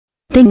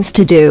Things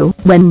to do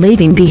when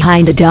leaving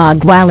behind a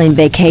dog while in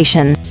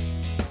vacation.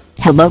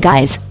 Hello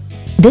guys.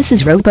 This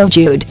is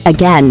RoboJude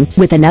again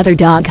with another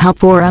Dog Help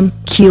Forum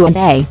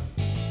Q&A.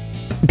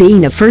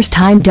 Being a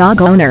first-time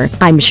dog owner,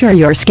 I'm sure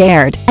you're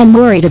scared and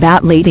worried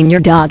about leaving your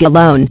dog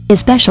alone,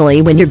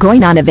 especially when you're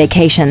going on a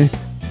vacation.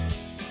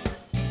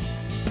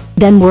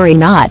 Then worry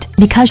not,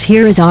 because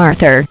here is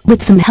Arthur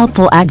with some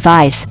helpful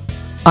advice.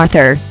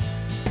 Arthur.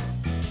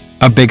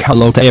 A big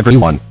hello to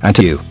everyone, and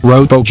to you,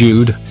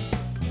 RoboJude.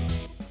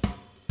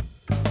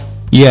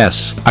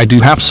 Yes, I do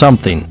have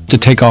something to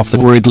take off the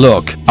worried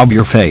look of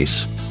your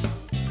face.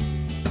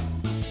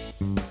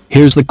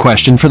 Here's the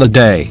question for the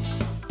day.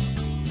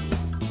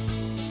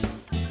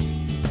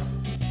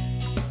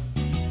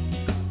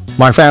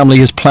 My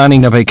family is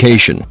planning a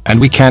vacation, and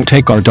we can't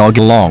take our dog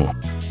along.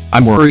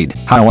 I'm worried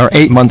how our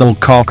 8-month-old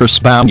Cocker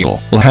Spaniel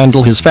will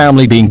handle his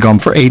family being gone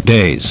for 8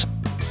 days.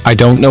 I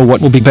don't know what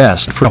will be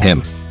best for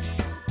him.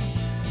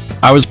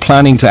 I was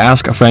planning to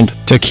ask a friend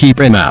to keep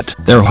him at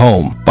their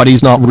home, but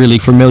he's not really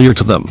familiar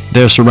to them,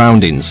 their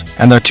surroundings,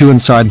 and their 2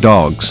 inside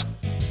dogs.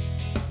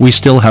 We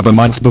still have a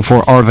month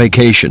before our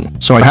vacation,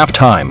 so I have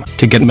time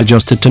to get him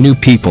adjusted to new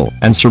people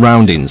and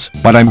surroundings,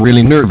 but I'm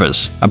really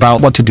nervous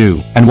about what to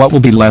do and what will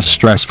be less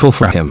stressful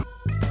for him.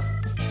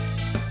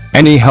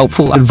 Any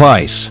helpful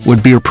advice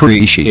would be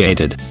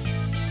appreciated.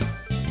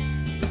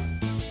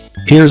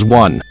 Here's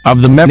one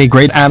of the many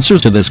great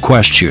answers to this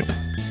question.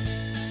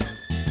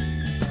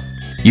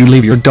 You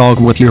leave your dog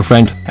with your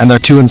friend and their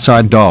 2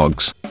 inside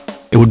dogs.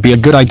 It would be a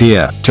good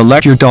idea to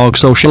let your dog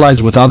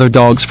socialize with other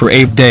dogs for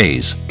 8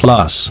 days,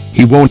 plus,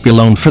 he won't be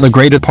alone for the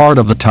greater part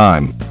of the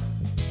time.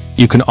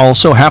 You can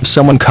also have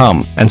someone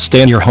come and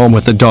stay in your home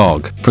with the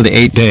dog for the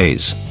 8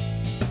 days.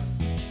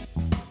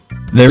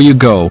 There you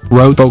go,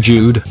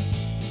 RoboJude.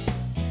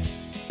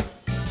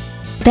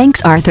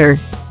 Thanks Arthur.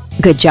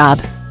 Good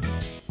job.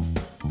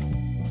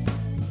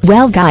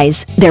 Well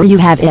guys, there you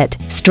have it,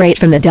 straight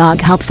from the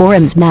Dog Help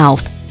Forum's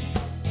mouth.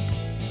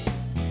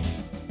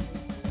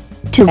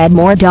 To add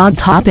more dog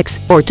topics,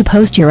 or to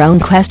post your own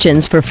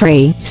questions for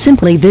free,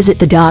 simply visit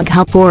the Dog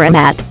Help Forum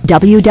at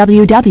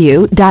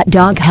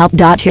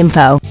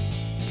www.doghelp.info.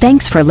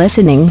 Thanks for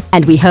listening,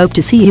 and we hope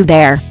to see you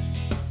there.